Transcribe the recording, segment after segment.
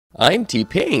I'm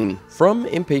T-Pain from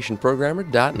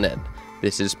ImpatientProgrammer.net.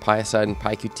 This is PySide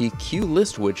PyQt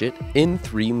QListWidget in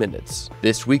 3 minutes.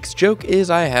 This week's joke is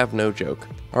I have no joke.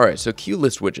 Alright, so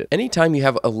QListWidget. Anytime you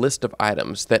have a list of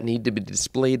items that need to be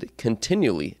displayed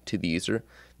continually to the user,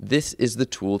 this is the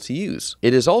tool to use.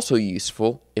 It is also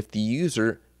useful if the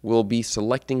user will be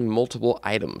selecting multiple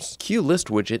items.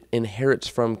 QListWidget inherits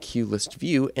from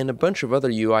QListView and a bunch of other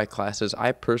UI classes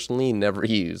I personally never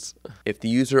use. If the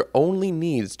user only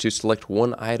needs to select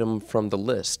one item from the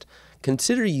list,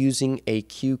 consider using a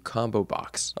Q combo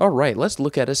box. Alright, let's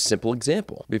look at a simple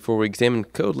example. Before we examine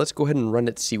code, let's go ahead and run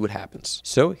it to see what happens.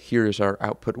 So here is our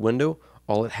output window.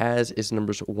 All it has is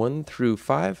numbers 1 through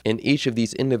 5, and each of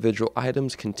these individual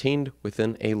items contained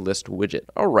within a list widget.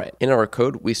 Alright, in our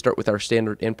code, we start with our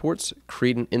standard imports,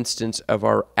 create an instance of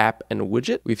our app and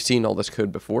widget. We've seen all this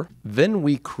code before. Then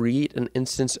we create an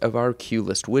instance of our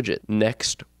QListWidget.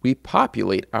 Next, we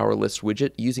populate our list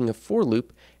widget using a for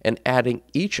loop and adding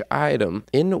each item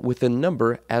in with a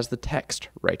number as the text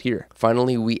right here.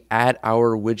 Finally, we add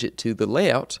our widget to the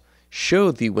layout,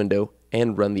 show the window,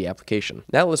 and run the application.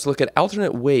 Now let's look at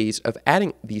alternate ways of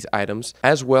adding these items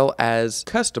as well as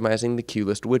customizing the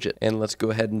QListWidget. And let's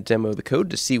go ahead and demo the code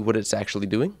to see what it's actually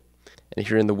doing. And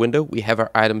here in the window, we have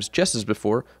our items just as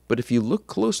before, but if you look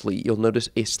closely, you'll notice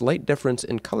a slight difference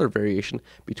in color variation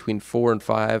between 4 and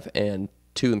 5 and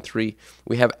 2 and 3.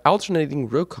 We have alternating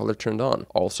row color turned on.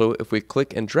 Also, if we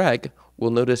click and drag, we'll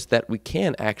notice that we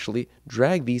can actually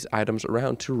drag these items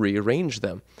around to rearrange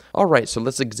them. Alright, so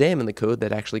let's examine the code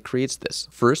that actually creates this.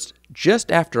 First, just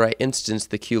after I instance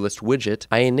the QListWidget,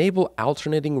 I enable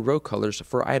alternating row colors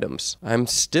for items. I'm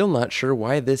still not sure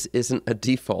why this isn't a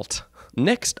default.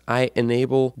 Next, I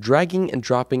enable dragging and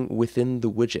dropping within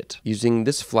the widget, using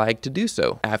this flag to do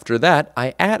so. After that,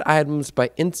 I add items by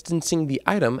instancing the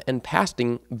item and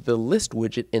passing the list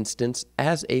widget instance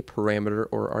as a parameter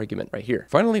or argument right here.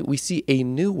 Finally, we see a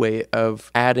new way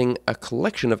of adding a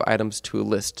collection of items to a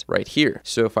list right here.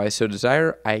 So if I so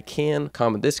desire, I can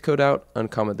comment this code out,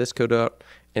 uncomment this code out,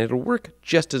 and it'll work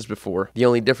just as before. The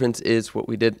only difference is what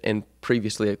we did in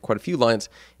previously quite a few lines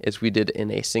is we did in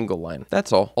a single line.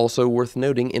 That's all. Also worth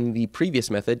noting in the previous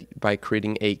method by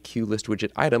creating a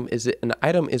QListWidgetItem is that an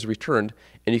item is returned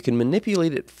and you can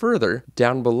manipulate it further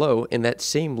down below in that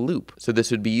same loop. So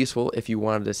this would be useful if you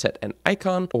wanted to set an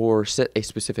icon or set a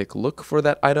specific look for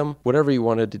that item. Whatever you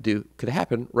wanted to do could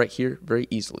happen right here very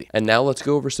easily. And now let's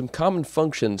go over some common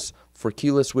functions for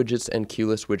QListWidgets and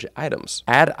QListWidgetItems.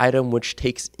 Add item which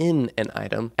takes in an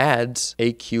item adds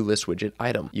a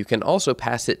QListWidgetItem. You can also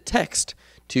pass it text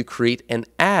to create and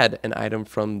add an item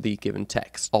from the given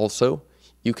text. Also,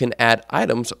 you can add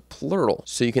items plural.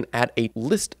 So you can add a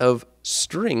list of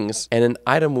strings and an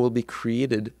item will be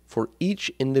created for each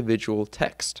individual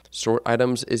text. Sort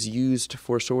items is used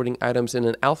for sorting items in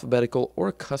an alphabetical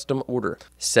or custom order.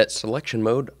 Set selection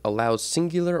mode allows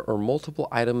singular or multiple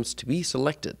items to be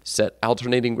selected. Set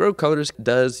alternating row colors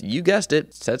does, you guessed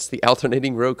it, sets the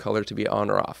alternating row color to be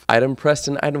on or off. Item pressed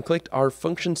and item clicked are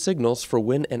function signals for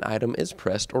when an item is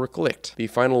pressed or clicked. The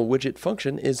final widget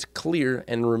function is clear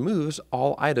and removes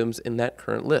all items in that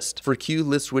current list. For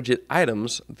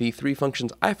QListWidgetItems, the 3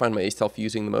 functions I find myself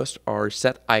using the most are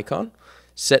set icon,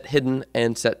 set hidden,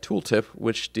 and set tooltip,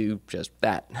 which do just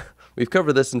that. We've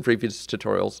covered this in previous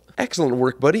tutorials. Excellent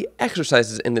work, buddy.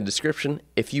 Exercises in the description.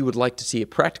 If you would like to see a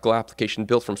practical application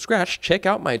built from scratch, check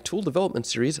out my tool development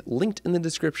series linked in the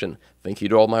description. Thank you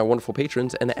to all my wonderful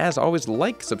patrons, and as always,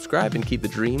 like, subscribe, and keep the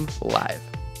dream alive.